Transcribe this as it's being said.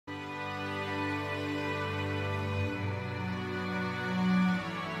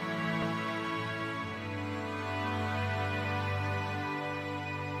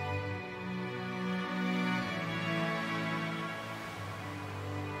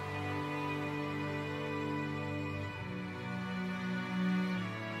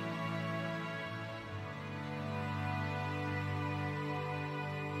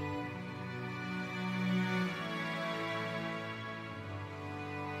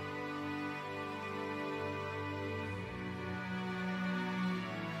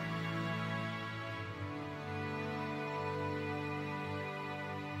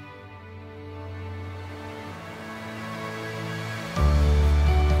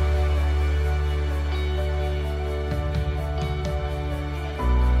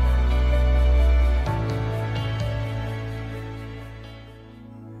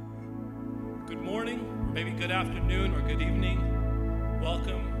afternoon or good evening.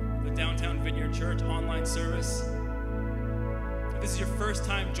 Welcome to the Downtown Vineyard Church online service. If this is your first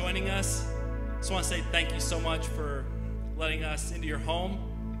time joining us, I just want to say thank you so much for letting us into your home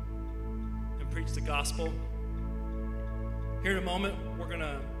and preach the gospel. Here in a moment, we're going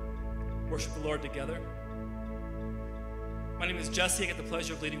to worship the Lord together. My name is Jesse. I get the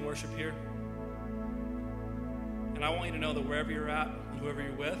pleasure of leading worship here. And I want you to know that wherever you're at and whoever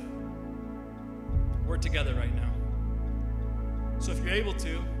you're with, we're together right now. So if you're able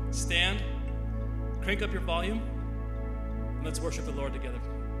to, stand, crank up your volume, and let's worship the Lord together.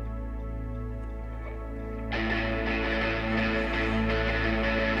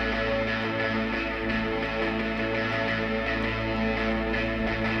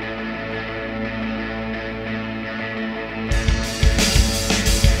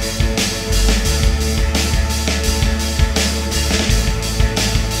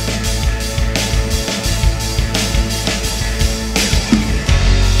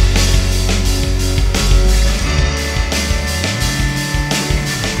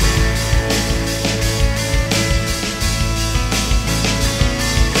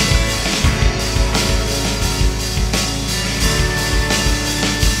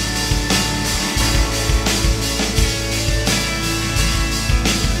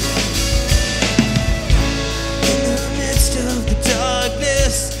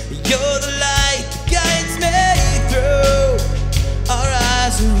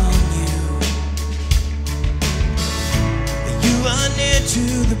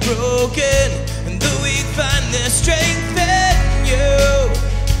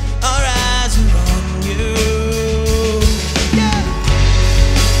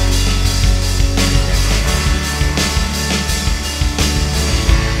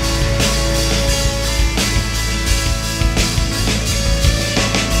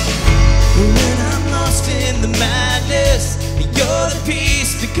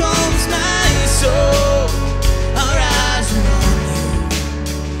 Whoa.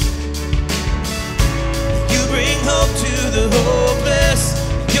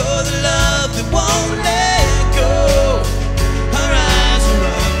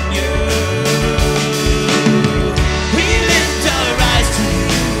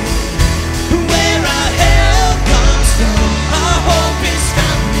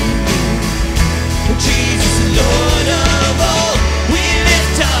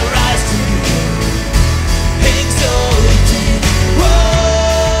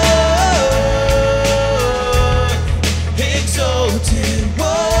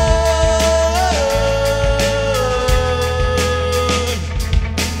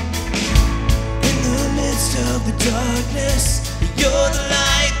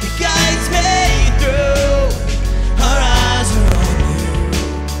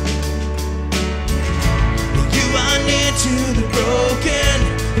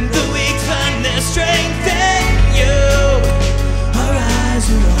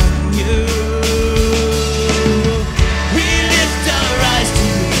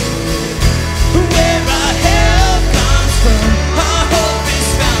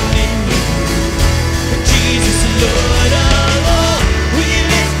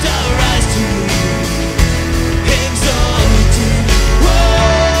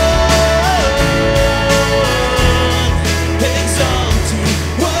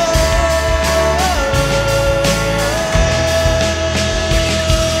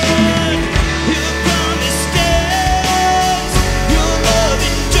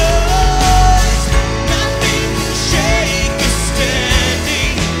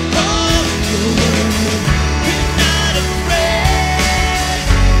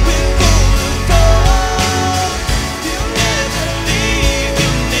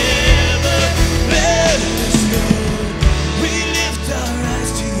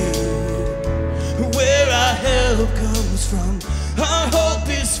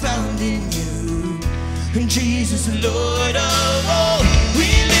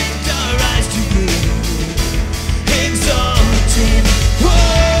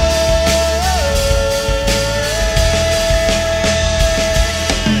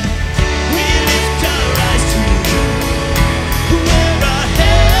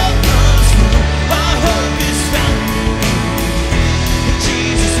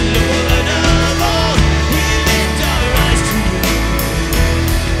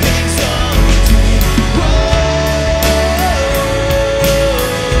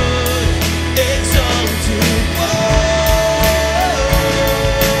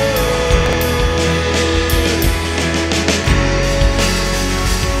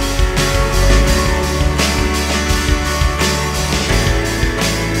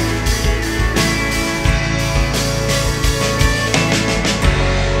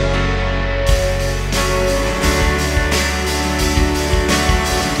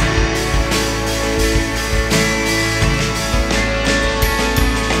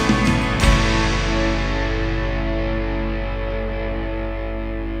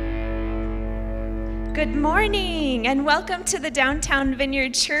 Good morning and welcome to the Downtown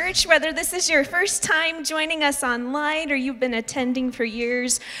Vineyard Church. Whether this is your first time joining us online or you've been attending for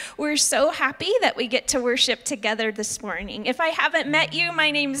years, we're so happy that we get to worship together this morning. If I haven't met you, my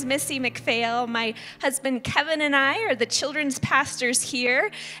name's Missy McPhail. My husband Kevin and I are the children's pastors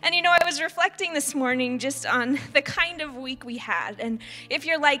here. And you know, I was reflecting this morning just on the kind of week we had. And if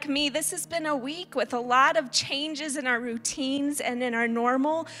you're like me, this has been a week with a lot of changes in our routines and in our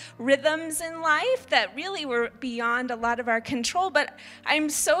normal rhythms in life that really were beyond a lot of our control. But I'm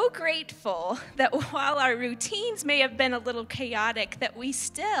so grateful that while our routines may have been a little chaotic, that we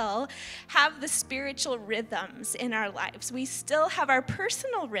still have the spiritual rhythms in our lives. We still have our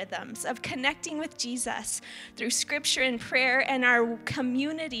personal rhythms of connecting with Jesus through scripture and prayer, and our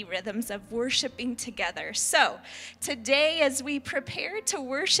community rhythms of worshiping together. So today, as we prepare to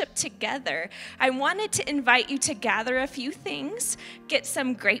worship together, I wanted to invite you to gather a few things, get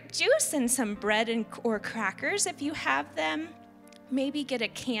some grape juice and some bread or crackers if you have them. Maybe get a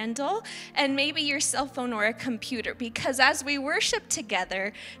candle and maybe your cell phone or a computer, because as we worship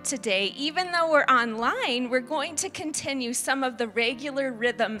together today, even though we're online, we're going to continue some of the regular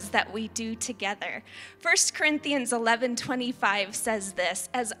rhythms that we do together. 1 Corinthians 11:25 says this: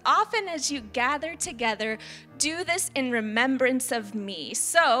 "As often as you gather together, do this in remembrance of me."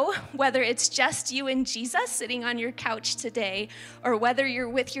 So whether it's just you and Jesus sitting on your couch today, or whether you're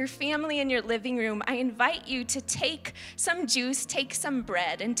with your family in your living room, I invite you to take some juice, take some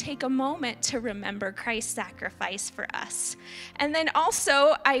bread, and take a moment to remember Christ's sacrifice for us. And then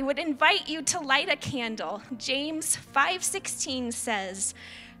also, I would invite you to light a candle. James 5:16 says,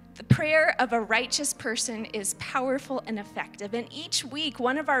 "The prayer of a righteous person is powerful and effective." And each week,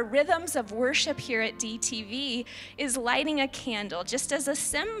 one of our rhythms of worship here at DTV is lighting a candle, just as a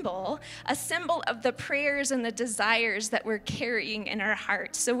symbol of the prayers and the desires that we're carrying in our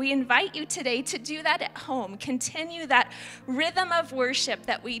hearts. So we invite you today to do that at home. Continue that rhythm of worship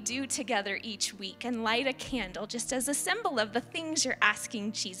that we do together each week, and light a candle just as a symbol of the things you're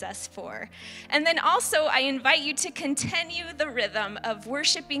asking Jesus for. And then also, I invite you to continue the rhythm of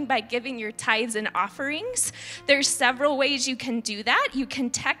worshiping by giving your tithes and offerings. There's several ways you can do that. You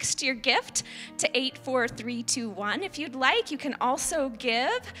can text your gift to 84321. If you'd like, you can also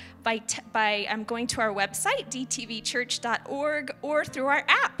give by going to our website, dtvchurch.org, or through our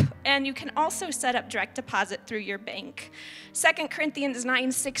app. And you can also set up direct deposit through your bank. 2 Corinthians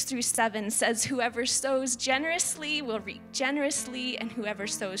 9:6-7 says, "Whoever sows generously will reap generously, and whoever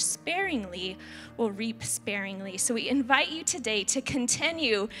sows sparingly will reap sparingly." So we invite you today to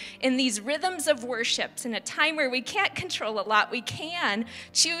continue in these rhythms of worship. In a time where we can't control a lot, we can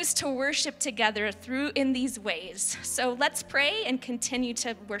choose to worship together in these ways. So let's pray and continue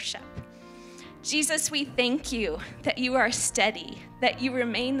to worship. Jesus, we thank you that you are steady, that you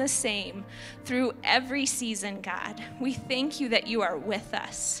remain the same through every season, God. We thank you that you are with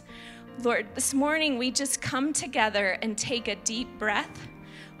us. Lord, this morning we just come together and take a deep breath.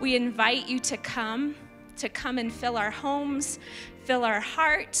 We invite you to come and fill our homes, fill our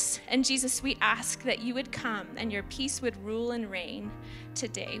hearts. And Jesus, we ask that you would come and your peace would rule and reign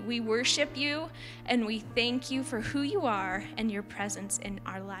today. We worship you and we thank you for who you are and your presence in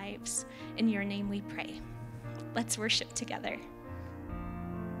our lives. In your name we pray. Let's worship together.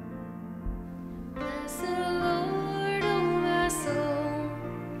 Bless the Lord, oh my soul,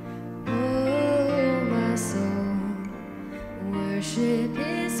 oh my soul, worship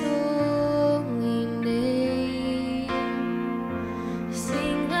his holy name.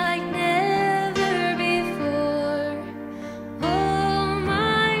 Sing like never before, oh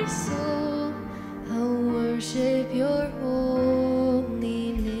my soul, I'll worship your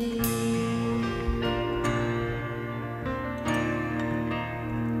holy name.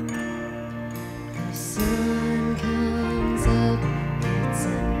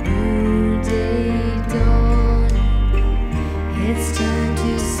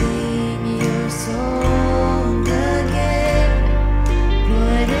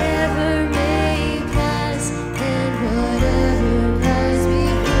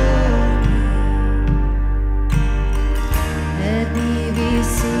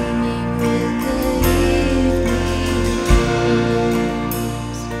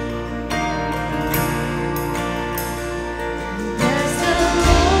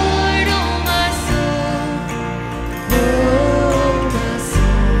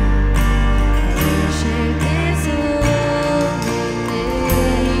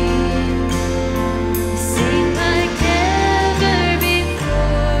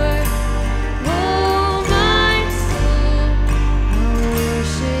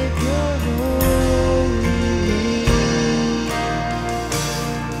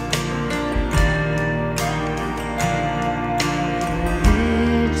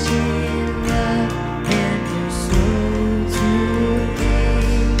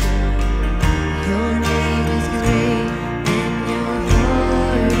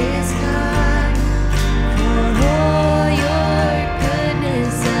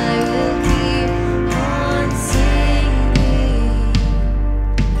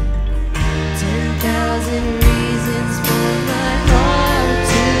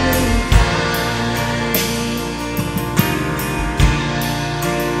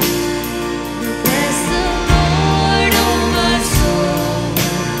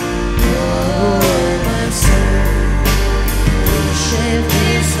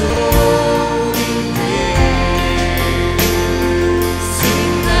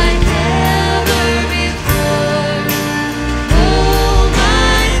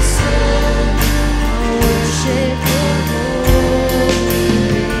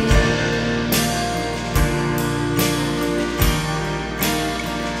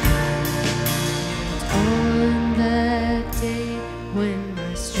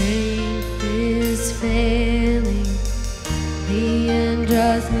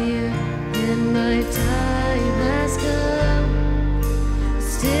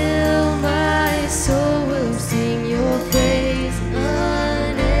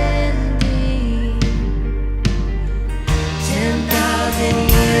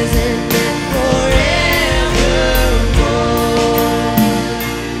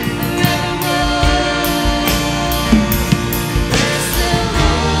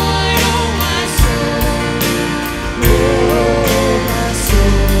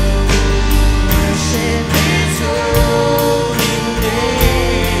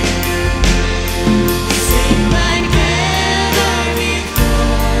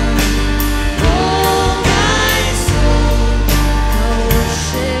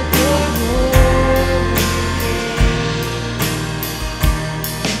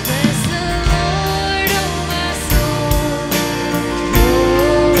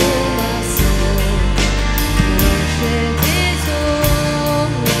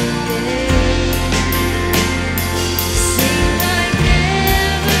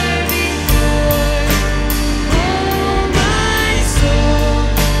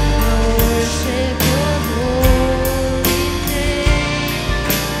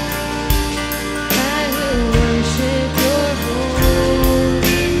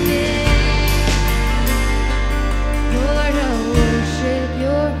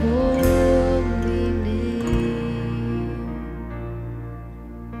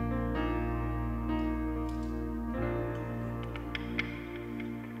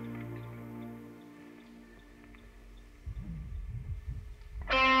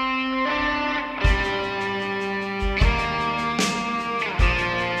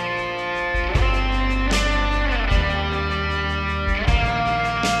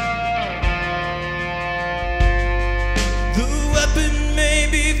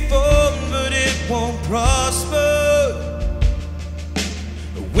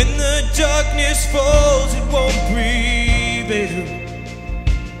 darkness falls, it won't prevail.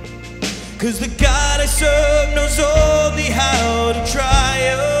 'Cause the God I serve knows only how to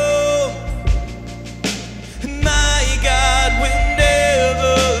triumph. My God will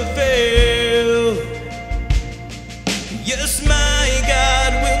never fail. Yes, my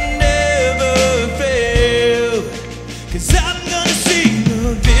God will never fail. 'Cause I'm gonna see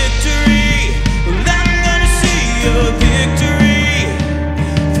a victory. Well, I'm gonna see a victory.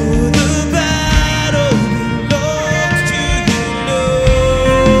 For the battle belongs to you,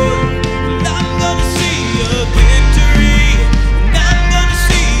 Lord. Well, I'm gonna see a victory. And I'm gonna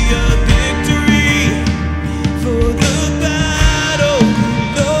see a victory. For the battle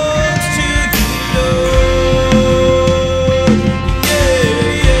belongs to you, Lord.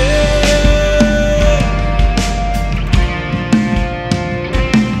 Yeah, yeah.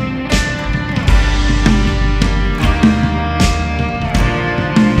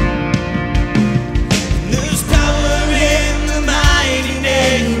 There's power in the mighty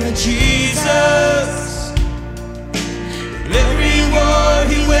name of Jesus. Every war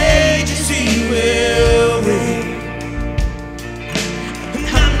he wages, he will win. And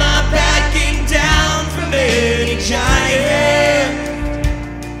I'm not backing down from any giant.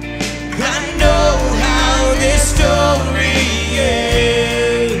 I know how this story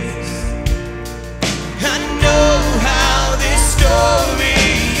ends. I know how this story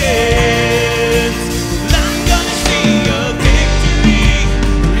ends. Well, I'm gonna see a victory.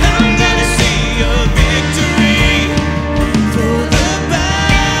 Well, I'm gonna see a victory. For the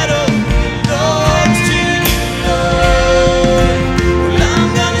battle belongs to you, Lord. Well, I'm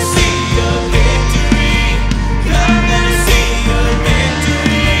gonna see a victory. Well, I'm gonna see a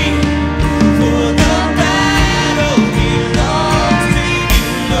victory. For the battle belongs to you,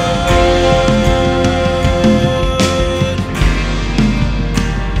 Lord.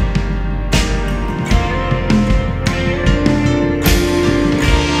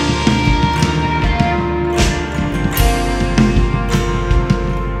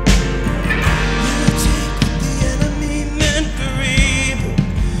 You take what the enemy meant for evil,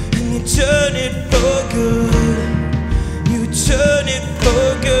 and you turn it for good. You turn it for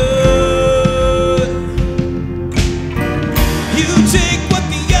good. You take what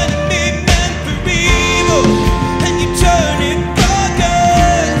the enemy meant for evil, and you turn it for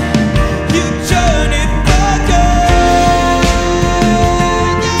good.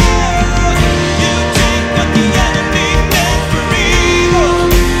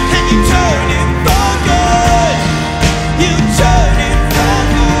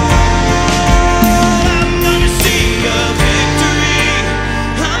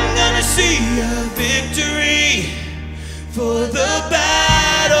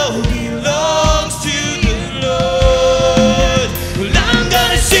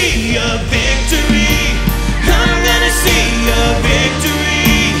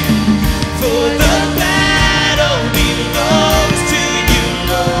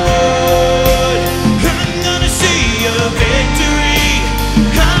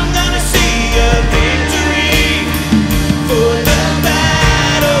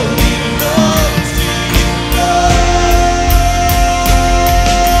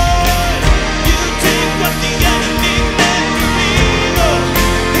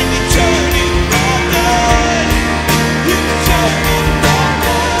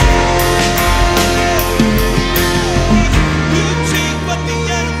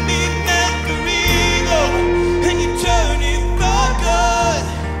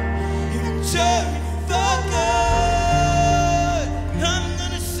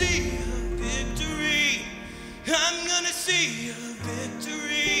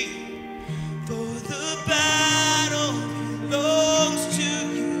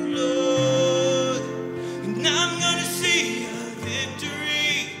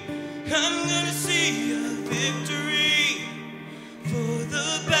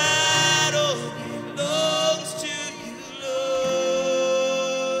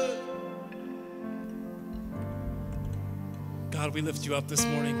 God, we lift you up this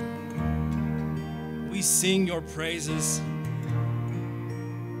morning. We sing your praises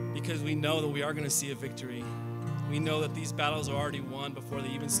because we know that we are going to see a victory. We know that these battles are already won before they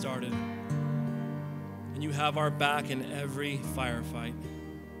even started. And you have our back in every firefight.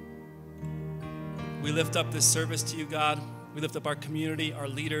 We lift up this service to you, God. We lift up our community, our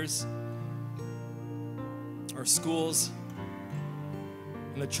leaders, our schools,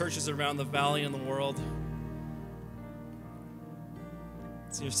 and the churches around the valley and the world.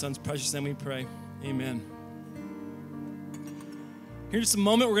 It's in your son's precious name we pray. Amen. Here's just a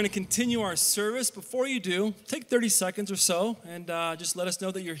moment. We're going to continue our service. Before you do, take 30 seconds or so and just let us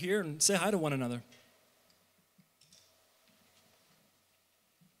know that you're here and say hi to one another.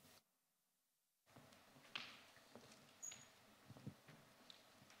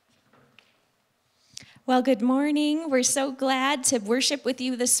 Well, good morning. We're so glad to worship with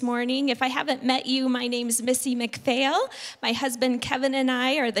you this morning. If I haven't met you, my name's Missy McPhail. My husband Kevin and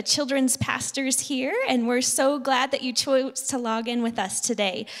I are the children's pastors here, and we're so glad that you chose to log in with us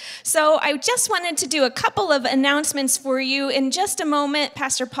today. So I just wanted to do a couple of announcements for you. In just a moment,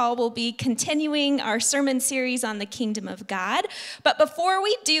 Pastor Paul will be continuing our sermon series on the kingdom of God. But before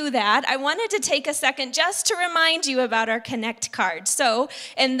we do that, I wanted to take a second just to remind you about our Connect card. So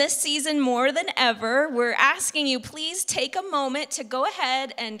in this season, more than ever, we're asking you, please take a moment to go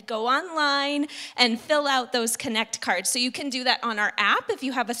ahead and go online and fill out those Connect cards. So you can do that on our app if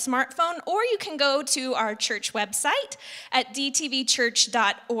you have a smartphone, or you can go to our church website at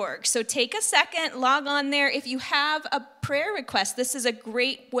dtvchurch.org. So take a second, log on there. If you have a prayer request, this is a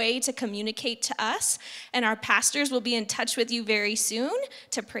great way to communicate to us, and our pastors will be in touch with you very soon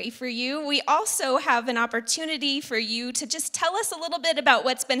to pray for you. We also have an opportunity for you to just tell us a little bit about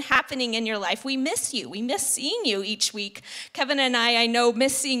what's been happening in your life. We miss you. We miss seeing you each week. Kevin and I know,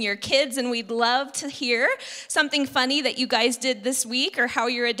 miss seeing your kids, and we'd love to hear something funny that you guys did this week or how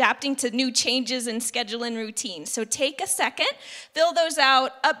you're adapting to new changes in schedule and routine. So take a second, fill those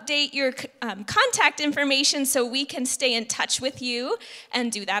out, update your contact information so we can stay in touch with you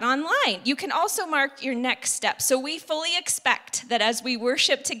and do that online. You can also mark your next step. So we fully expect that as we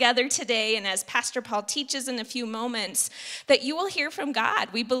worship together today and as Pastor Paul teaches in a few moments, that you will hear from God.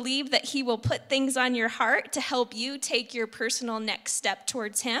 We believe that he will put things on your heart to help you take your personal next step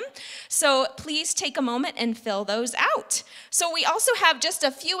towards him. So please take a moment and fill those out. So we also have just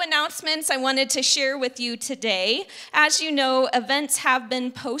a few announcements I wanted to share with you today. As you know, events have been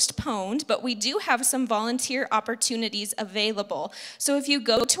postponed, but we do have some volunteer opportunities available. So if you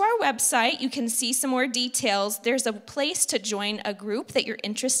go to our website, you can see some more details. There's a place to join a group that you're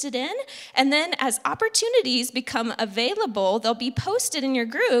interested in. And then as opportunities become available, they'll be posted in your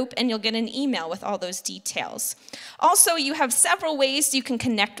group and you'll get an email with all those details. Also, you have several ways you can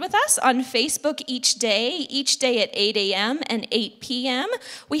connect with us on Facebook each day at 8 a.m. and 8 p.m.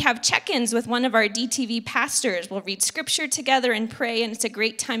 We have check-ins with one of our DTV pastors. We'll read scripture together and pray, and it's a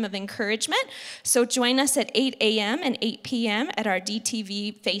great time of encouragement. So join us at 8 a.m. and 8 p.m. at our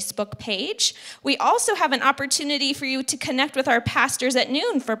DTV Facebook page. We also have an opportunity for you to connect with our pastors at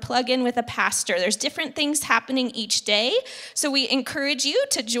noon for Plug In with a Pastor. There's different things happening each day, so we encourage you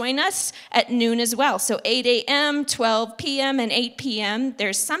to join us at noon as well. So 8 a.m., 12 p.m., and 8 p.m.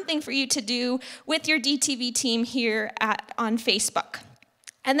 There's something for you to do with your DTV team here on Facebook.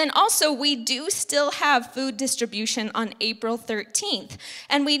 And then also, we do still have food distribution on April 13th,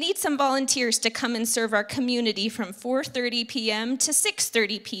 and we need some volunteers to come and serve our community from 4:30 p.m. to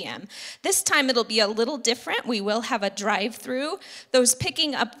 6:30 p.m. This time it'll be a little different. We will have a drive-through. Those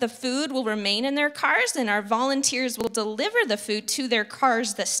picking up the food will remain in their cars, and our volunteers will deliver the food to their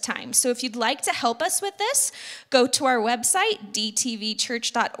cars this time. So if you'd like to help us with this, go to our website,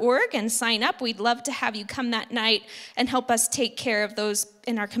 dtvchurch.org, and sign up. We'd love to have you come that night and help us take care of those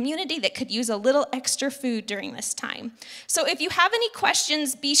in our community that could use a little extra food during this time. So if you have any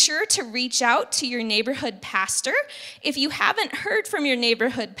questions, be sure to reach out to your neighborhood pastor. If you haven't heard from your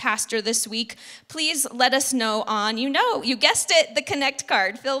neighborhood pastor this week, please let us know on, you guessed it, the Connect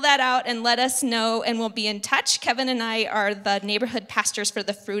card. Fill that out and let us know, and we'll be in touch. Kevin and I are the neighborhood pastors for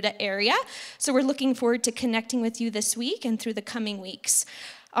the Fruita area, so we're looking forward to connecting with you this week and through the coming weeks.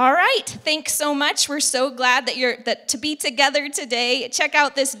 All right, thanks so much. We're so glad that to be together today. Check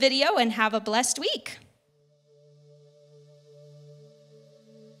out this video and have a blessed week.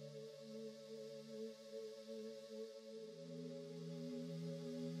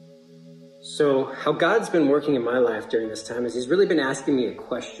 So how God's been working in my life during this time is he's really been asking me a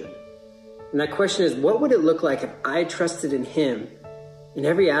question. And that question is, what would it look like if I trusted in him in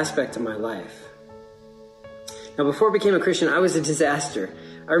every aspect of my life? Now, before I became a Christian, I was a disaster.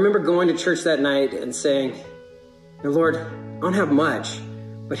 I remember going to church that night and saying, Lord, don't have much,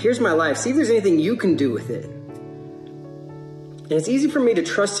 but here's my life. See if there's anything you can do with it. And it's easy for me to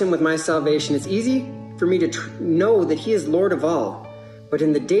trust him with my salvation. It's easy for me to know that he is Lord of all. But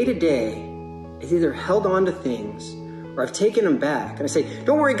in the day-to-day, I've either held on to things or I've taken them back. And I say,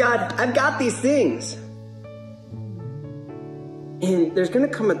 don't worry, God, I've got these things. And there's going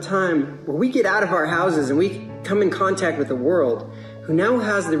to come a time where we get out of our houses and we come in contact with the world who now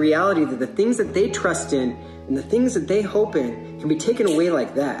has the reality that the things that they trust in and the things that they hope in can be taken away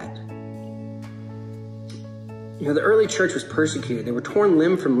like that. You know, the early church was persecuted. They were torn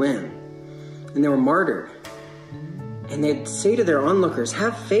limb from limb, and they were martyred. And they'd say to their onlookers,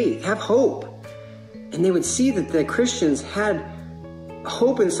 have faith, have hope. And they would see that the Christians had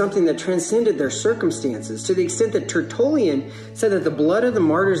hope in something that transcended their circumstances, to the extent that Tertullian said that the blood of the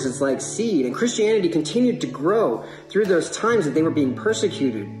martyrs is like seed, and Christianity continued to grow through those times that they were being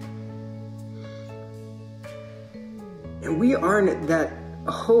persecuted. And we are that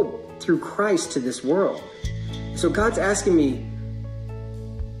hope through Christ to this world. So God's asking me,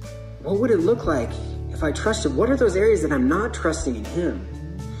 what would it look like if I trusted? What are those areas that I'm not trusting in him?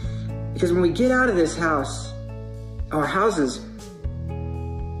 Because when we get out of this house, our houses,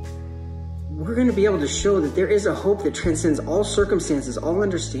 we're going to be able to show that there is a hope that transcends all circumstances, all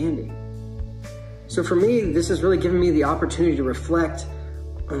understanding. So for me, this has really given me the opportunity to reflect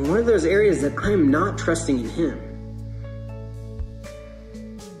on one of those areas that I'm not trusting in him.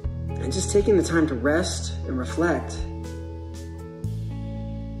 And just taking the time to rest and reflect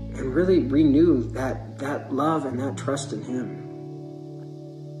and really renew that love and that trust in him.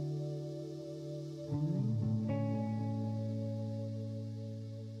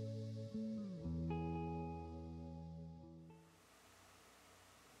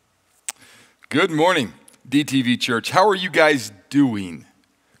 Good morning, DTV Church. How are you guys doing?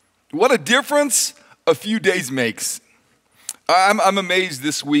 What a difference a few days makes. I'm amazed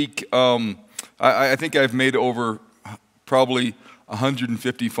this week. I think I've made over probably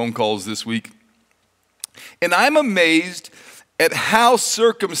 150 phone calls this week. And I'm amazed at how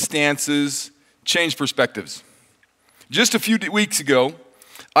circumstances change perspectives. Just a few weeks ago,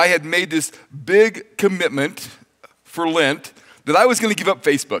 I had made this big commitment for Lent that I was going to give up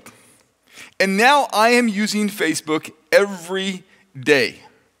Facebook. And now I am using Facebook every day.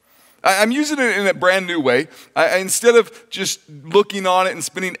 I'm using it in a brand new way. Instead of just looking on it and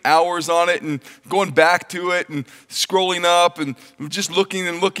spending hours on it and going back to it and scrolling up and just looking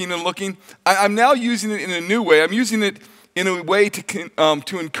and looking and looking, I'm now using it in a new way. I'm using it in a way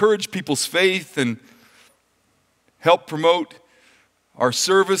to encourage people's faith and help promote our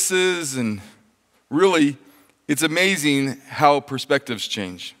services. And really, it's amazing how perspectives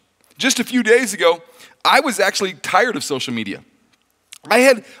change. Just a few days ago, I was actually tired of social media. I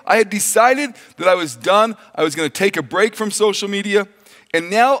had decided that I was done. I was going to take a break from social media. And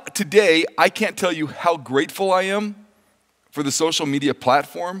now, today, I can't tell you how grateful I am for the social media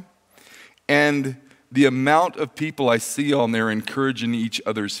platform and the amount of people I see on there encouraging each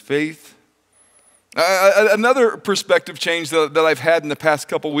other's faith. Another perspective change that I've had in the past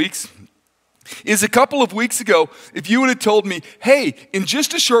couple weeks is a couple of weeks ago, if you would have told me, hey, in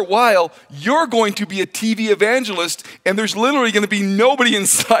just a short while, you're going to be a TV evangelist and there's literally going to be nobody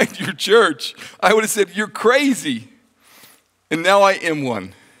inside your church, I would have said, you're crazy. And now I am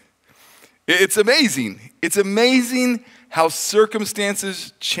one. It's amazing. It's amazing how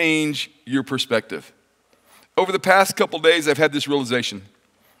circumstances change your perspective. Over the past couple days, I've had this realization.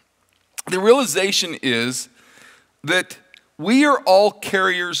 The realization is that we are all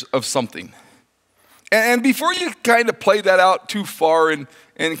carriers of something. And before you kind of play that out too far and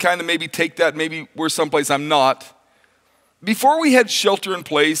kind of maybe take that maybe we're someplace I'm not, before we had shelter in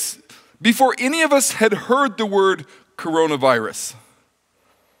place, before any of us had heard the word coronavirus,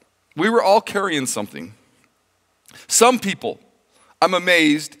 we were all carrying something. Some people, I'm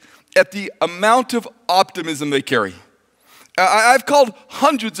amazed at the amount of optimism they carry. I've called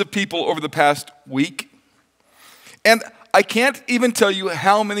hundreds of people over the past week, and I can't even tell you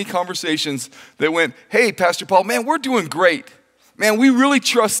how many conversations that went, hey, Pastor Paul, man, we're doing great. Man, we really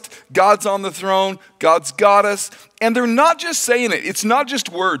trust God's on the throne. God's got us. And they're not just saying it. It's not just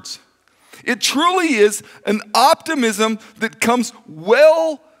words. It truly is an optimism that comes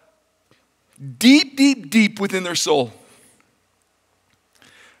well deep, deep, deep within their soul.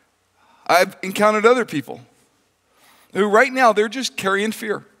 I've encountered other people who right now, they're just carrying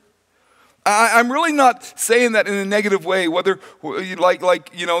fear. I'm really not saying that in a negative way, whether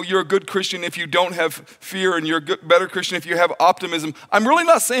you're a good Christian if you don't have fear and you're a better Christian if you have optimism. I'm really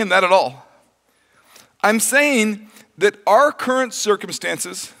not saying that at all. I'm saying that our current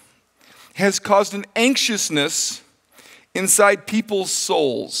circumstances has caused an anxiousness inside people's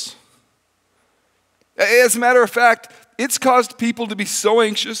souls. As a matter of fact, it's caused people to be so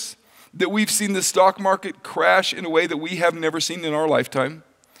anxious that we've seen the stock market crash in a way that we have never seen in our lifetime.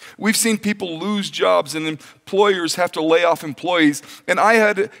 We've seen people lose jobs and employers have to lay off employees. And I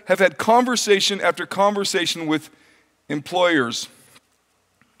have had conversation after conversation with employers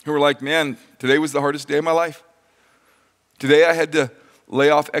who were like, man, today was the hardest day of my life. Today I had to lay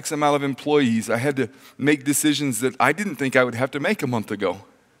off X amount of employees. I had to make decisions that I didn't think I would have to make a month ago.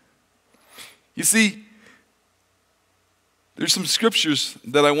 You see, there's some scriptures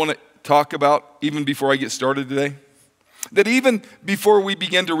that I want to talk about even before I get started today. That even before we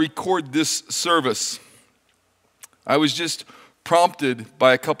began to record this service, I was just prompted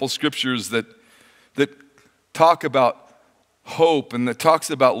by a couple scriptures that talk about hope and that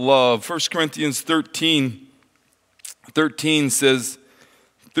talks about love. 1 Corinthians 13 says,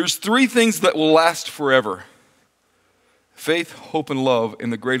 there's three things that will last forever. Faith, hope, and love,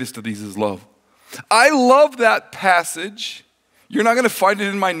 and the greatest of these is love. I love that passage. You're not going to find it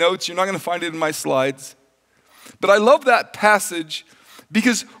in my notes. You're not going to find it in my slides. But I love that passage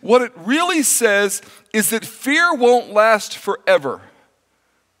because what it really says is that fear won't last forever.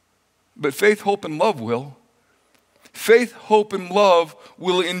 But faith, hope, and love will. Faith, hope, and love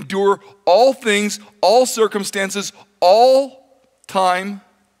will endure all things, all circumstances, all time.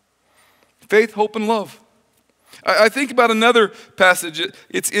 Faith, hope, and love. I think about another passage.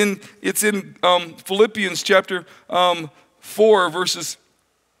 It's in Philippians chapter 4, verses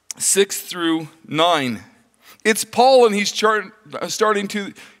 6 through 9. It's Paul, and he's talking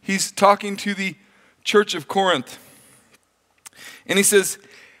to the church of Corinth. And he says,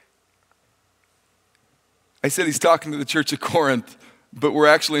 I said he's talking to the church of Corinth, but we're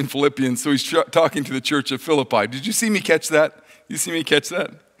actually in Philippians, so he's talking to the church of Philippi. Did you see me catch that? You see me catch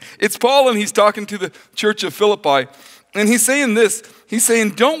that? It's Paul, and he's talking to the church of Philippi. And he's saying this. He's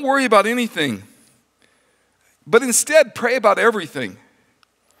saying, don't worry about anything, but instead pray about everything.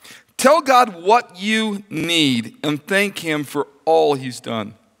 Tell God what you need and thank Him for all He's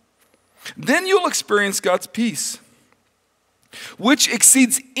done. Then you'll experience God's peace, which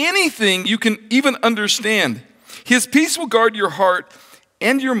exceeds anything you can even understand. His peace will guard your heart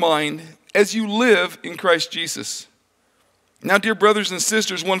and your mind as you live in Christ Jesus. Now, dear brothers and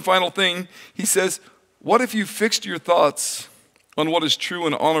sisters, one final thing. He says, what if you fixed your thoughts on what is true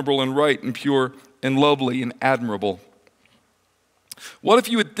and honorable and right and pure and lovely and admirable? What if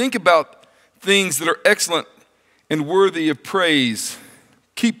you would think about things that are excellent and worthy of praise?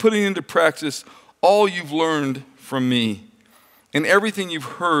 Keep putting into practice all you've learned from me and everything you've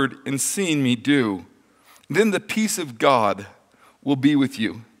heard and seen me do. Then the peace of God will be with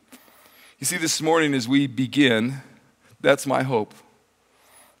you. You see, this morning as we begin, that's my hope.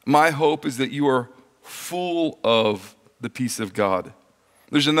 My hope is that you are full of the peace of God.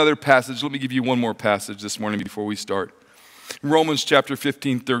 There's another passage. Let me give you one more passage this morning before we start. Romans chapter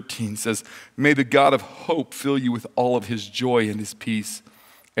 15:13 says, may the God of hope fill you with all of His joy and His peace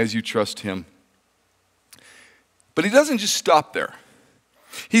as you trust Him. But He doesn't just stop there.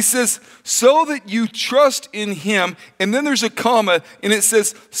 He says, so that you trust in Him, and then there's a comma, and it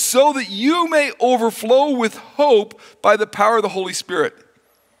says, so that you may overflow with hope by the power of the Holy Spirit.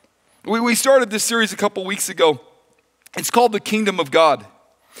 We started this series a couple weeks ago. It's called the Kingdom of God.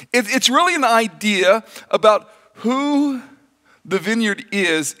 It's really an idea about who the vineyard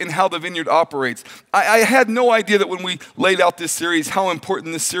is and how the vineyard operates. I had no idea that when we laid out this series, how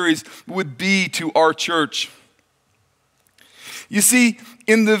important this series would be to our church. You see,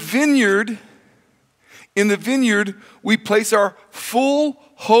 in the vineyard, we place our full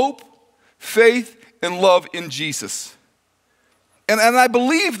hope, faith, and love in Jesus. And I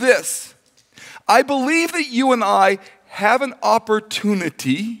believe this. I believe that you and I have an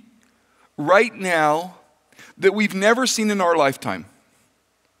opportunity right now that we've never seen in our lifetime.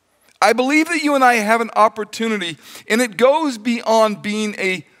 I believe that you and I have an opportunity, and it goes beyond being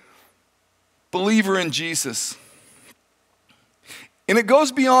a believer in Jesus. And it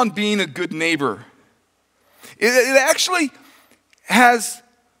goes beyond being a good neighbor. It actually has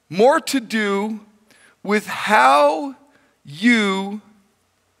more to do with how you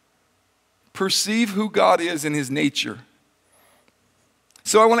perceive who God is in His nature.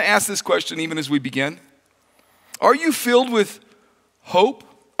 So I want to ask this question even as we begin. Are you filled with hope?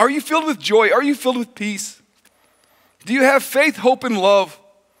 Are you filled with joy? Are you filled with peace? Do you have faith, hope, and love?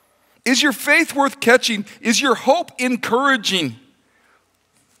 Is your faith worth catching? Is your hope encouraging?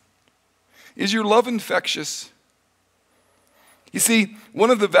 Is your love infectious? You see,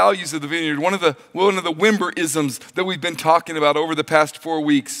 one of the values of the vineyard, one of the Wimber-isms that we've been talking about over the past 4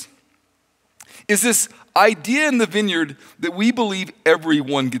 weeks is this idea in the vineyard that we believe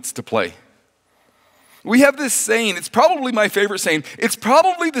everyone gets to play. We have this saying, it's probably my favorite saying. It's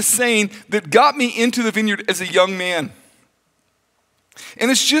probably the saying that got me into the vineyard as a young man.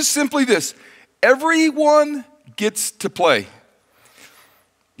 And it's just simply this: everyone gets to play.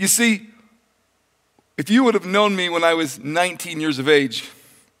 You see, if you would have known me when I was 19 years of age,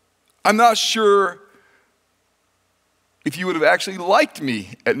 I'm not sure if you would have actually liked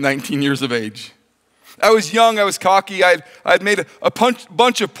me at 19 years of age. I was young, I was cocky, I'd made a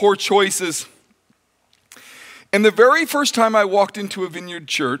bunch of poor choices. And the very first time I walked into a Vineyard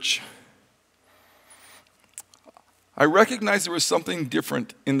Church, I recognized there was something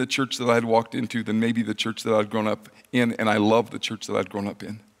different in the church that I had walked into than maybe the church that I'd grown up in, and I loved the church that I'd grown up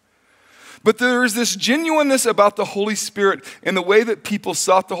in. But there is this genuineness about the Holy Spirit and the way that people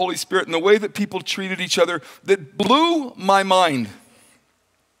sought the Holy Spirit and the way that people treated each other that blew my mind.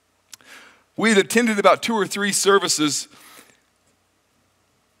 We had attended about 2 or 3 services,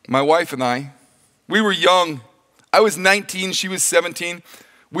 my wife and I. We were young. I was 19, she was 17.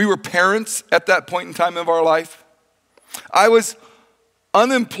 We were parents at that point in time of our life. I was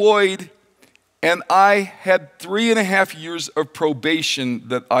unemployed, and I had 3.5 years of probation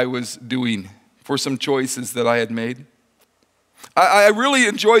that I was doing for some choices that I had made. I really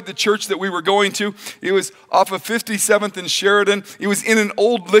enjoyed the church that we were going to. It was off of 57th and Sheridan. It was in an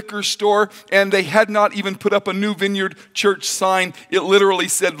old liquor store, and they had not even put up a new Vineyard Church sign. It literally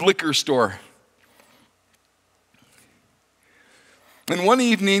said liquor store. And one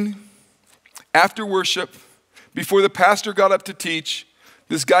evening, after worship, before the pastor got up to teach,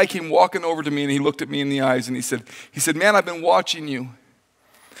 this guy came walking over to me, and he looked at me in the eyes, and he said, "Man, I've been watching you,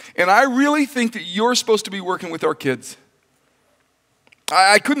 and I really think that you're supposed to be working with our kids."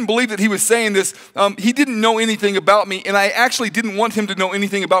 I couldn't believe that he was saying this. He didn't know anything about me, and I actually didn't want him to know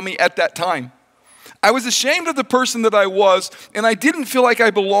anything about me at that time. I was ashamed of the person that I was, and I didn't feel like I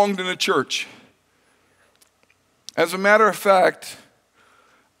belonged in a church. As a matter of fact,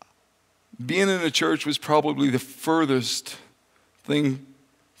 being in a church was probably the furthest thing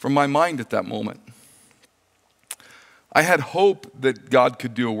from my mind at that moment. I had hope that God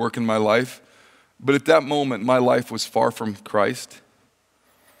could do a work in my life, but at that moment, my life was far from Christ.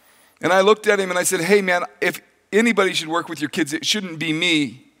 And I looked at him and I said, "Hey man, if anybody should work with your kids, it shouldn't be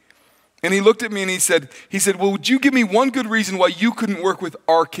me." And he looked at me and he said, "Well, would you give me one good reason why you couldn't work with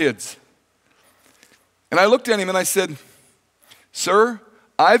our kids?" And I looked at him and I said, "Sir,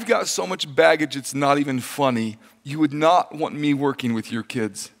 I've got so much baggage it's not even funny. You would not want me working with your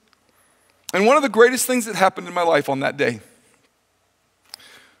kids." And one of the greatest things that happened in my life on that day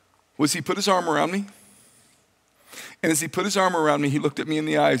was he put his arm around me. And as he put his arm around me, he looked at me in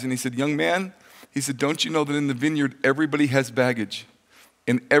the eyes and he said, "Young man," he said, "don't you know that in the vineyard, everybody has baggage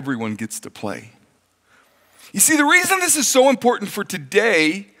and everyone gets to play?" You see, the reason this is so important for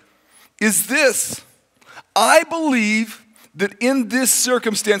today is this. I believe that in this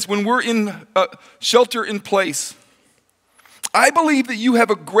circumstance, when we're in shelter in place, I believe that you have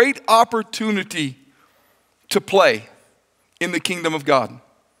a great opportunity to play in the kingdom of God.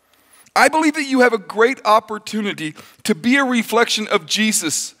 I believe that you have a great opportunity to be a reflection of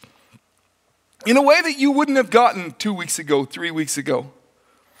Jesus in a way that you wouldn't have gotten 2 weeks ago, 3 weeks ago.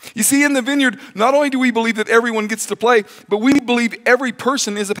 You see, in the vineyard, not only do we believe that everyone gets to play, but we believe every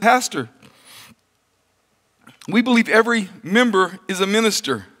person is a pastor. We believe every member is a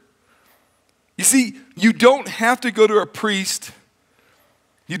minister. You see, you don't have to go to a priest.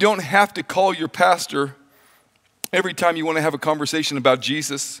 You don't have to call your pastor every time you want to have a conversation about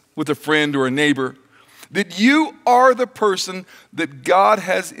Jesus with a friend or a neighbor. That you are the person that God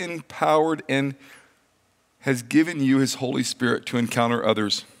has empowered and has given you his Holy Spirit to encounter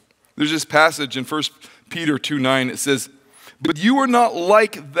others. There's this passage in 1 Peter 2:9. It says, "But you are not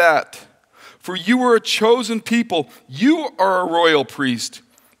like that. For you are a chosen people. You are a royal priest.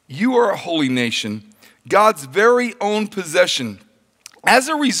 You are a holy nation, God's very own possession. As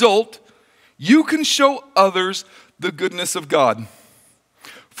a result, you can show others the goodness of God.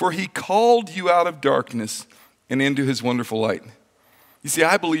 For he called you out of darkness and into his wonderful light." You see,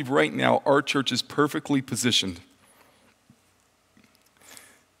 I believe right now our church is perfectly positioned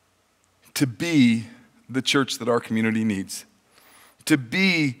to be the church that our community needs. To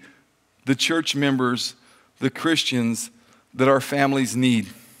be the church members, the Christians that our families need.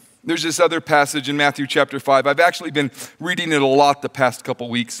 There's this other passage in Matthew chapter 5. I've actually been reading it a lot the past couple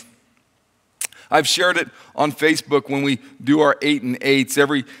weeks. I've shared it on Facebook when we do our 8 and 8s.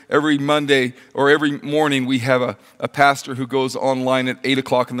 Every Monday or every morning we have a pastor who goes online at 8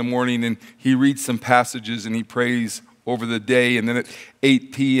 o'clock in the morning and he reads some passages and he prays over the day, and then at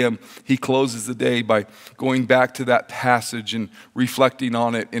 8 p.m. he closes the day by going back to that passage and reflecting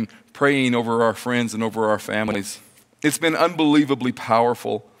on it and praying over our friends and over our families. It's been unbelievably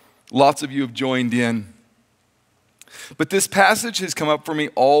powerful. Lots of you have joined in. But this passage has come up for me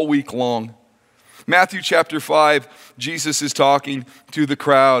all week long. Matthew chapter 5, Jesus is talking to the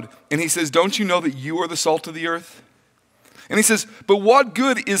crowd, and he says, don't you know that you are the salt of the earth? And he says, but what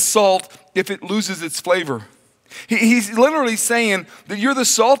good is salt if it loses its flavor? He's literally saying that you're the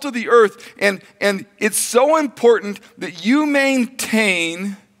salt of the earth, and it's so important that you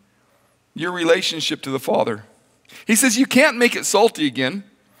maintain your relationship to the Father. He says you can't make it salty again.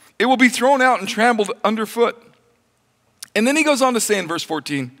 It will be thrown out and trampled underfoot. And then he goes on to say in verse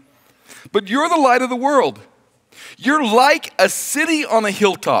 14, but you're the light of the world. You're like a city on a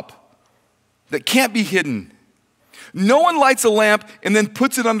hilltop that can't be hidden. No one lights a lamp and then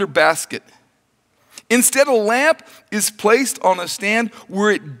puts it under basket. Instead, a lamp is placed on a stand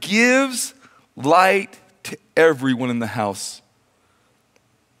where it gives light to everyone in the house.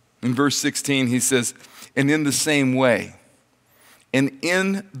 In verse 16, he says, and in the same way,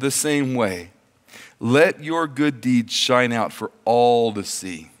 let your good deeds shine out for all to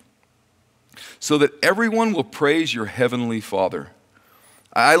see, so that everyone will praise your heavenly Father.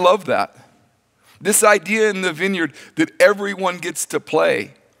 I love that. This idea in the vineyard that everyone gets to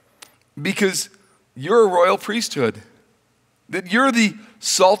play, because you're a royal priesthood, that you're the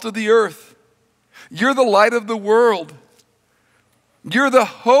salt of the earth, you're the light of the world, you're the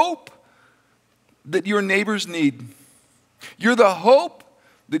hope that your neighbors need, you're the hope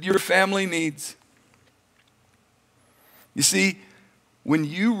that your family needs. You see, when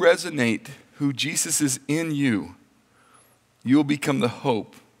you resonate who Jesus is in you, you'll become the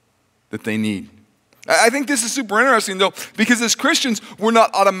hope that they need. I think this is super interesting, though, because as Christians, we're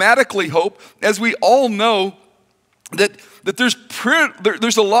not automatically hope, as we all know that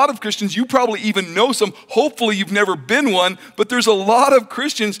there's a lot of Christians, you probably even know some, hopefully you've never been one, but there's a lot of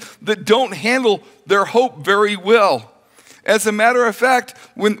Christians that don't handle their hope very well. As a matter of fact,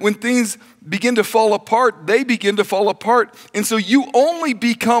 when things begin to fall apart, they begin to fall apart. And so you only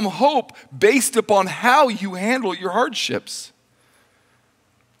become hope based upon how you handle your hardships.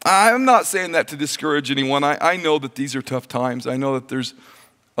 I'm not saying that to discourage anyone. I know that these are tough times. I know that there's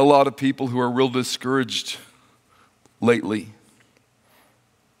a lot of people who are real discouraged lately.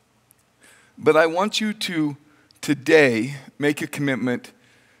 But I want you to today make a commitment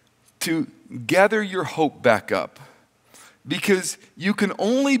to gather your hope back up, because you can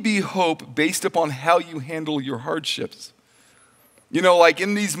only be hope based upon how you handle your hardships. You know, like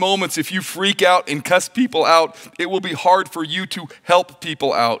in these moments, if you freak out and cuss people out, it will be hard for you to help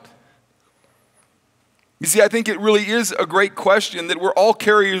people out. You see, I think it really is a great question, that we're all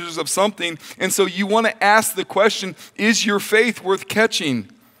carriers of something. And so you want to ask the question, is your faith worth catching?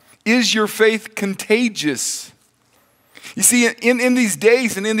 Is your faith contagious? You see, in these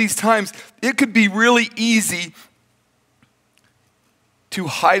days and in these times, it could be really easy to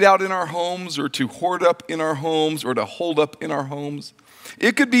hide out in our homes, or to hoard up in our homes, or to hold up in our homes.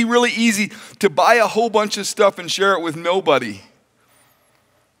 It could be really easy to buy a whole bunch of stuff and share it with nobody.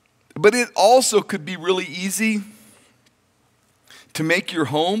 But it also could be really easy to make your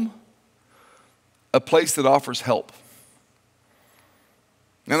home a place that offers help.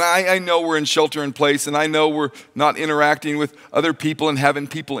 And I know we're in shelter in place, and I know we're not interacting with other people and having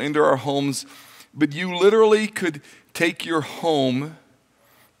people into our homes, but you literally could take your home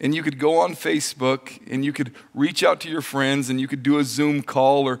and you could go on Facebook and you could reach out to your friends, and you could do a Zoom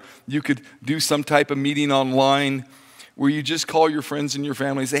call, or you could do some type of meeting online where you just call your friends and your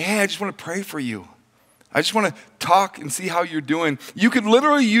family and say, hey, I just want to pray for you. I just want to talk and see how you're doing. You could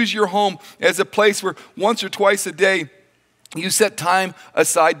literally use your home as a place where once or twice a day you set time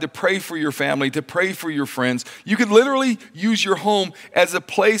aside to pray for your family, to pray for your friends. You could literally use your home as a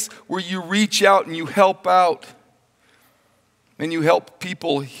place where you reach out and you help out. And you help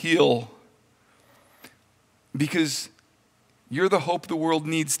people heal, because you're the hope the world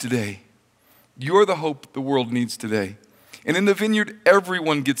needs today. You're the hope the world needs today. And in the vineyard,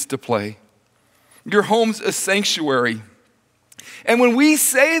 everyone gets to play. Your home's a sanctuary. And when we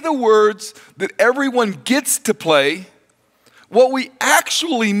say the words that everyone gets to play, what we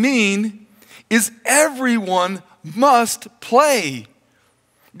actually mean is everyone must play.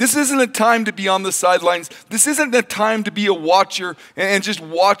 This isn't a time to be on the sidelines. This isn't a time to be a watcher and just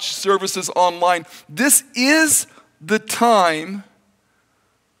watch services online. This is the time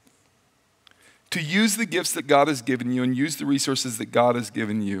to use the gifts that God has given you and use the resources that God has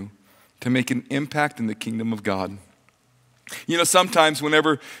given you to make an impact in the kingdom of God. You know, sometimes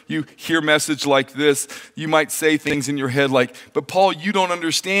whenever you hear a message like this, you might say things in your head like, but Paul, you don't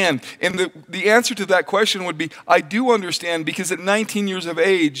understand. And the answer to that question would be, I do understand, because at 19 years of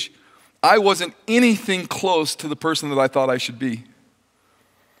age, I wasn't anything close to the person that I thought I should be.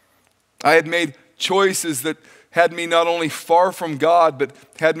 I had made choices that had me not only far from God, but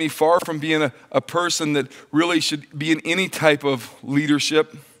had me far from being a person that really should be in any type of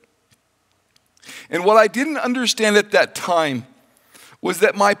leadership. And what I didn't understand at that time was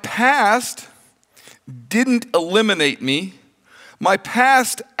that my past didn't eliminate me. My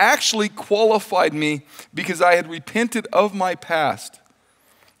past actually qualified me because I had repented of my past.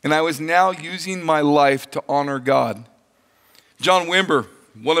 And I was now using my life to honor God. John Wimber,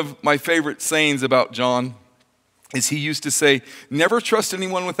 one of my favorite sayings about John, is he used to say, never trust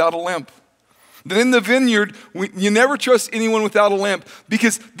anyone without a limp. That in the vineyard, you never trust anyone without a lamp,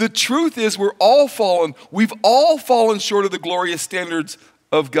 because the truth is we're all fallen. We've all fallen short of the glorious standards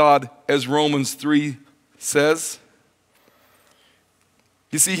of God, as Romans 3 says.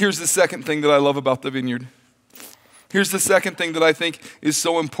 You see, here's the second thing that I love about the vineyard. Here's the second thing that I think is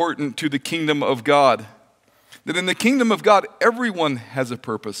so important to the kingdom of God. That in the kingdom of God, everyone has a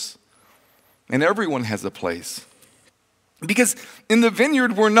purpose and everyone has a place. Because in the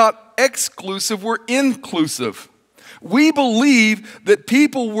vineyard, we're not exclusive, we're inclusive. We believe that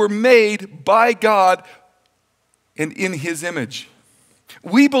people were made by God and in His image.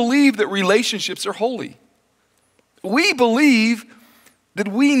 We believe that relationships are holy. We believe that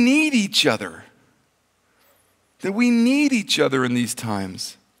we need each other. That we need each other in these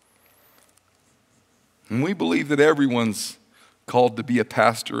times. And we believe that everyone's called to be a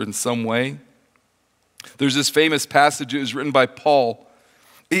pastor in some way. There's this famous passage that was written by Paul.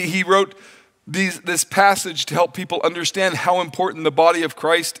 He wrote this passage to help people understand how important the body of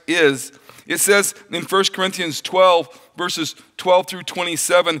Christ is. It says in 1 Corinthians 12, verses 12 through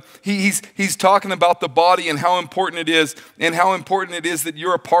 27, he's talking about the body and how important it is that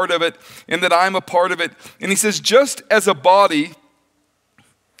you're a part of it and that I'm a part of it. And he says, just as a body,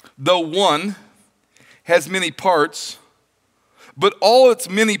 though one, has many parts, but all its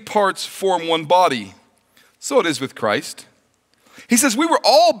many parts form one body. So it is with Christ. He says, we were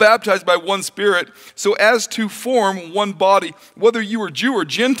all baptized by one Spirit, so as to form one body, whether you were Jew or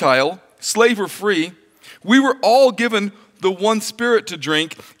Gentile, slave or free. We were all given the one Spirit to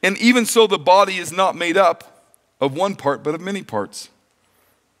drink, and even so the body is not made up of one part, but of many parts.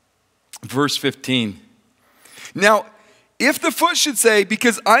 Verse 15. Now, if the foot should say,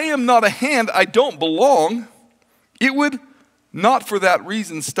 because I am not a hand, I don't belong, it would not for that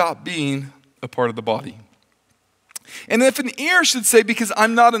reason stop being a part of the body. And if an ear should say, because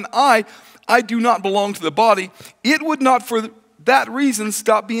I'm not an eye, I do not belong to the body, it would not for that reason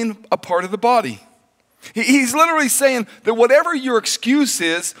stop being a part of the body. He's literally saying that whatever your excuse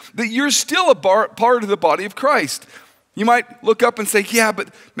is, that you're still a part of the body of Christ. You might look up and say, yeah,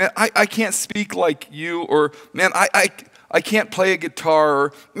 but man, I can't speak like you, or man, I can't play a guitar,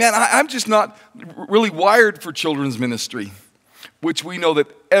 or man, I'm just not really wired for children's ministry, which we know that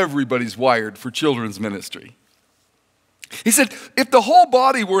everybody's wired for children's ministry. He said, if the whole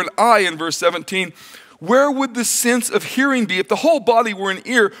body were an eye, in verse 17, where would the sense of hearing be? If the whole body were an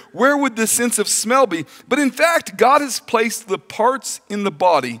ear, where would the sense of smell be? But in fact, God has placed the parts in the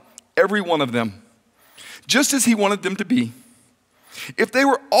body, every one of them, just as He wanted them to be. If they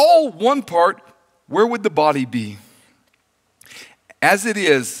were all one part, where would the body be? As it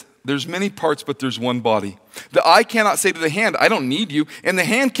is, there's many parts, but there's one body. The eye cannot say to the hand, I don't need you, and the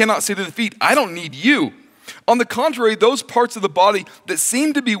hand cannot say to the feet, I don't need you. On the contrary, those parts of the body that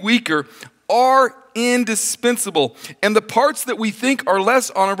seem to be weaker are indispensable, and the parts that we think are less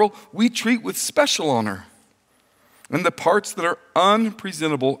honorable, we treat with special honor. And the parts that are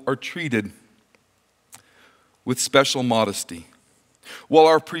unpresentable are treated with special modesty. While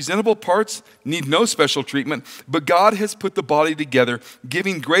our presentable parts need no special treatment, but God has put the body together,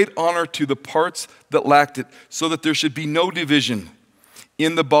 giving great honor to the parts that lacked it, so that there should be no division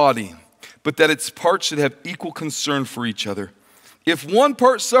in the body, but that its parts should have equal concern for each other. If one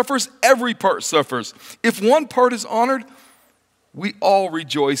part suffers, every part suffers. If one part is honored, we all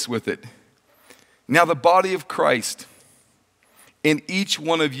rejoice with it. Now the body of Christ, and each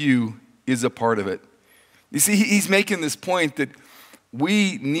one of you is a part of it. You see, he's making this point that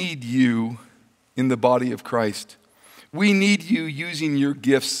we need you in the body of Christ. We need you using your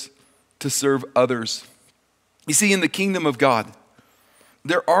gifts to serve others. You see, in the kingdom of God,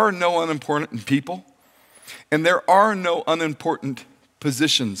 there are no unimportant people, and there are no unimportant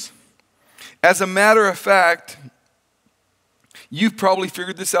positions. As a matter of fact, you've probably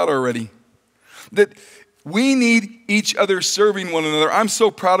figured this out already, that we need each other serving one another. I'm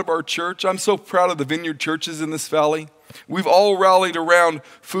so proud of our church. I'm so proud of the vineyard churches in this valley. We've all rallied around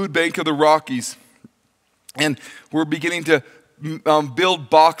Food Bank of the Rockies. And we're beginning to build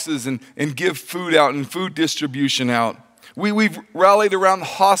boxes and give food out and food distribution out. We've rallied around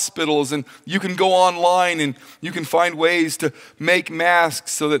hospitals, and you can go online and you can find ways to make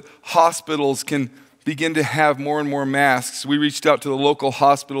masks so that hospitals can begin to have more and more masks. We reached out to the local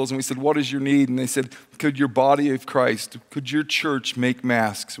hospitals and we said, what is your need? And they said, could your body of Christ, could your church make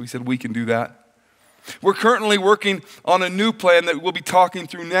masks? We said, we can do that. We're currently working on a new plan that we'll be talking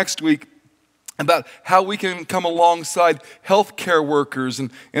through next week about how we can come alongside healthcare workers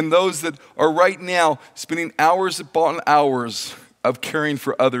and those that are right now spending hours upon hours of caring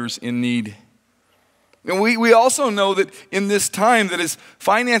for others in need. And we also know that in this time that as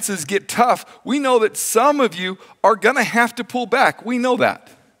finances get tough, we know that some of you are going to have to pull back. We know that.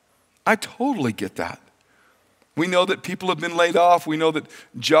 I totally get that. We know that people have been laid off. We know that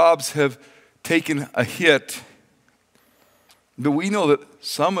jobs have taken a hit. But we know that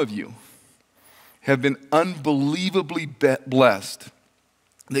some of you have been unbelievably blessed.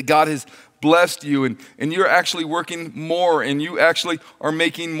 That God has blessed you and you're actually working more and you actually are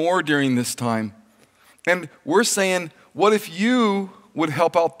making more during this time. And we're saying, what if you would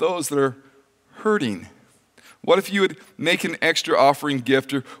help out those that are hurting? What if you would make an extra offering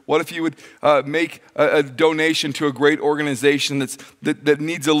gift? Or what if you would make a donation to a great organization that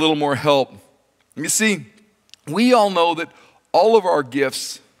needs a little more help? You see, we all know that all of our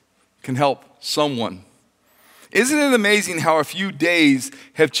gifts can help someone. Isn't it amazing how a few days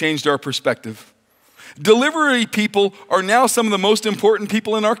have changed our perspective? Delivery people are now some of the most important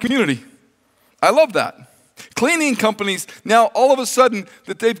people in our community. I love that. Cleaning companies, now all of a sudden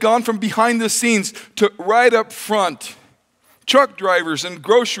that they've gone from behind the scenes to right up front. Truck drivers and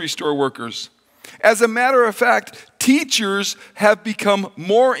grocery store workers. As a matter of fact, teachers have become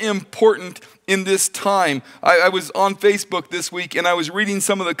more important in this time. I was on Facebook this week and I was reading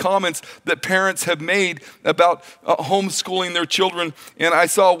some of the comments that parents have made about homeschooling their children. And I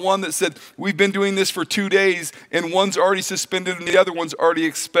saw one that said, we've been doing this for 2 days and one's already suspended and the other one's already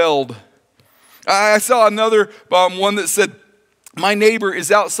expelled. I saw another one that said, my neighbor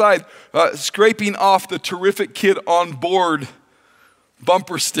is outside scraping off the terrific kid on board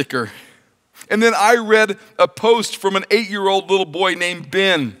bumper sticker. And then I read a post from an 8-year-old little boy named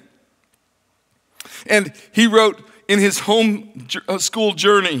Ben. And he wrote in his home school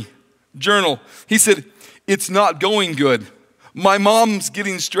journal, he said, it's not going good. My mom's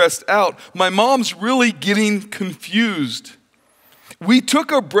getting stressed out. My mom's really getting confused. We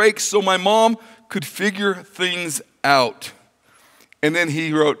took a break so my mom could figure things out. And then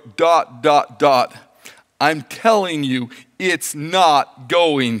he wrote, ... I'm telling you, it's not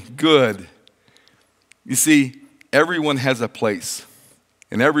going good. You see, everyone has a place,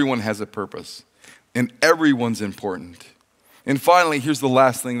 and everyone has a purpose, and everyone's important. And finally, here's the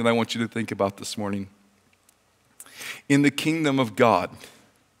last thing that I want you to think about this morning. In the kingdom of God,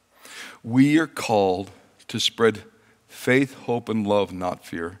 we are called to spread faith, hope, and love, not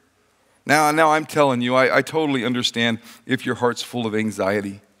fear. Now I'm telling you, I totally understand if your heart's full of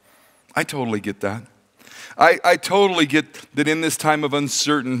anxiety. I totally get that. I totally get that in this time of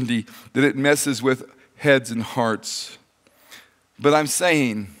uncertainty, that it messes with heads and hearts. But I'm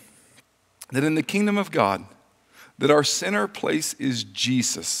saying that in the kingdom of God, that our center place is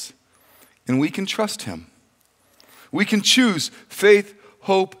Jesus, and we can trust him. We can choose faith,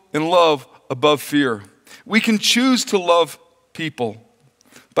 hope, and love above fear. We can choose to love people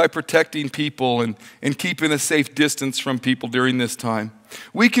by protecting people and keeping a safe distance from people during this time.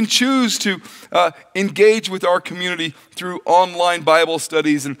 We can choose to engage with our community through online Bible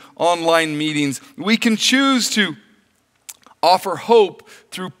studies and online meetings. We can choose to offer hope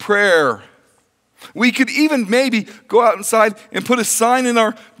through prayer. We could even maybe go outside and put a sign in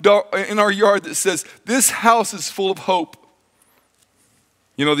our yard that says, this house is full of hope.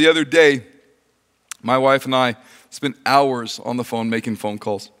 You know, the other day, my wife and I spent hours on the phone making phone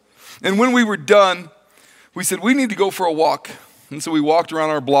calls. And when we were done, we said, we need to go for a walk. And so we walked around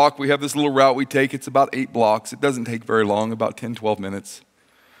our block. We have this little route we take. It's about 8 blocks. It doesn't take very long, about 10, 12 minutes.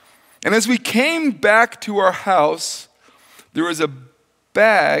 And as we came back to our house, there was a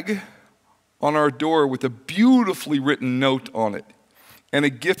bag on our door with a beautifully written note on it and a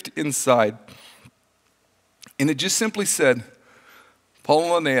gift inside. And it just simply said,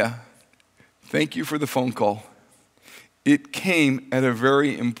 Paul and Linnea, thank you for the phone call. It came at a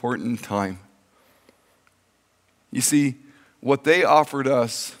very important time. You see, what they offered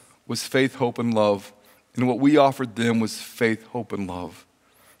us was faith, hope, and love. And what we offered them was faith, hope, and love.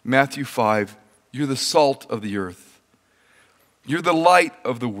 Matthew 5, You're the salt of the earth. You're the light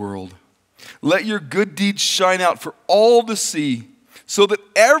of the world. Let your good deeds shine out for all to see, so that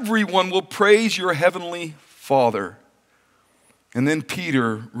everyone will praise your heavenly Father. And then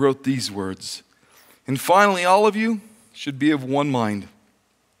Peter wrote these words. And finally, all of you should be of one mind.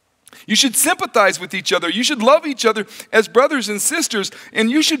 You should sympathize with each other. You should love each other as brothers and sisters. And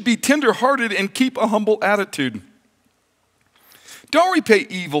you should be tender-hearted and keep a humble attitude. Don't repay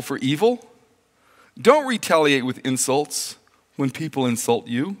evil for evil. Don't retaliate with insults when people insult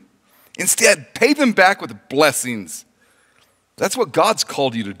you. Instead, pay them back with blessings. That's what God's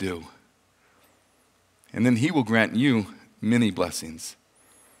called you to do. And then he will grant you many blessings.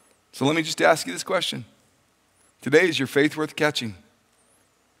 So let me just ask you this question. Today, is your faith worth catching?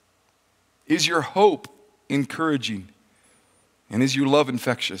 Is your hope encouraging? And is your love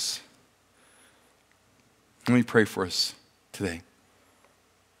infectious? Let me pray for us today.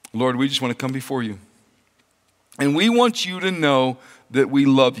 Lord, we just want to come before you. And we want you to know that we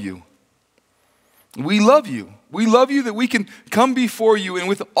love you. We love you. We love you that we can come before you and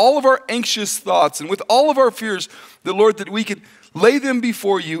with all of our anxious thoughts and with all of our fears, the Lord, that we can lay them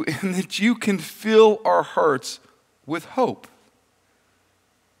before you and that you can fill our hearts with hope.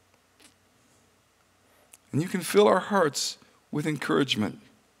 And you can fill our hearts with encouragement.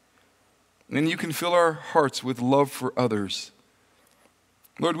 And you can fill our hearts with love for others.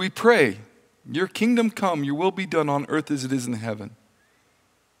 Lord, we pray, your kingdom come, your will be done on earth as it is in heaven.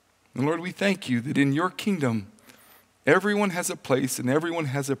 And Lord, we thank you that in your kingdom, everyone has a place and everyone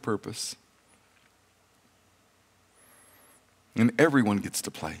has a purpose. And everyone gets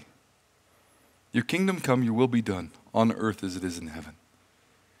to play. Your kingdom come, your will be done on earth as it is in heaven.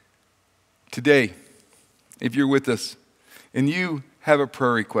 Today, if you're with us and you have a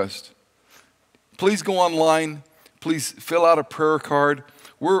prayer request, please go online. Please fill out a prayer card.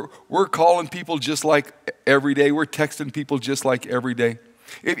 We're calling people just like every day. We're texting people just like every day.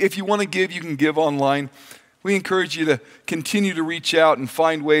 If you want to give, you can give online. We encourage you to continue to reach out and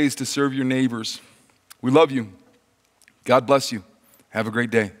find ways to serve your neighbors. We love you. God bless you. Have a great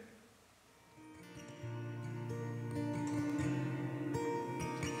day.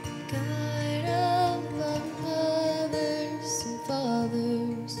 God of our mothers and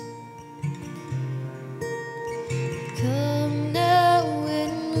fathers, come now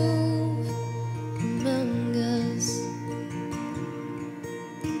and move among us.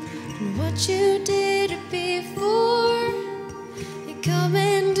 And what you did before, you come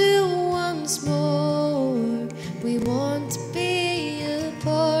and do once more. We want to be a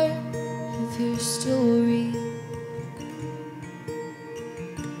part of your story.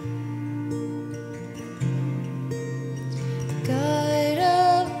 God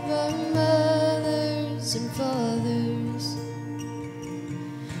of our mothers and fathers,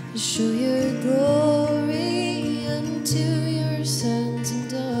 show your glory unto your sons and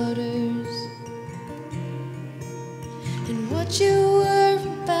daughters. And what you were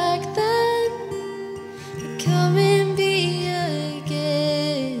back then, come and be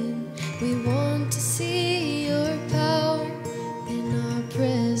again. We want to see your power in our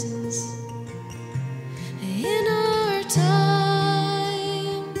presence, in our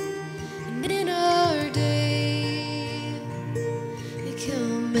time, and in our day.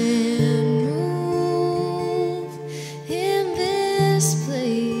 Come and move in this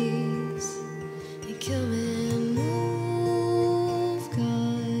place. Come and move,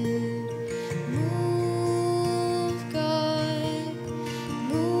 God. Move, God.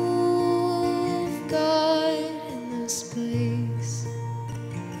 Move, God, in this place.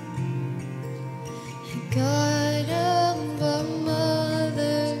 God of our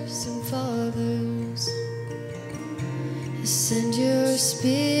mothers and fathers, send your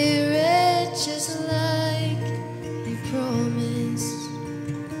spirit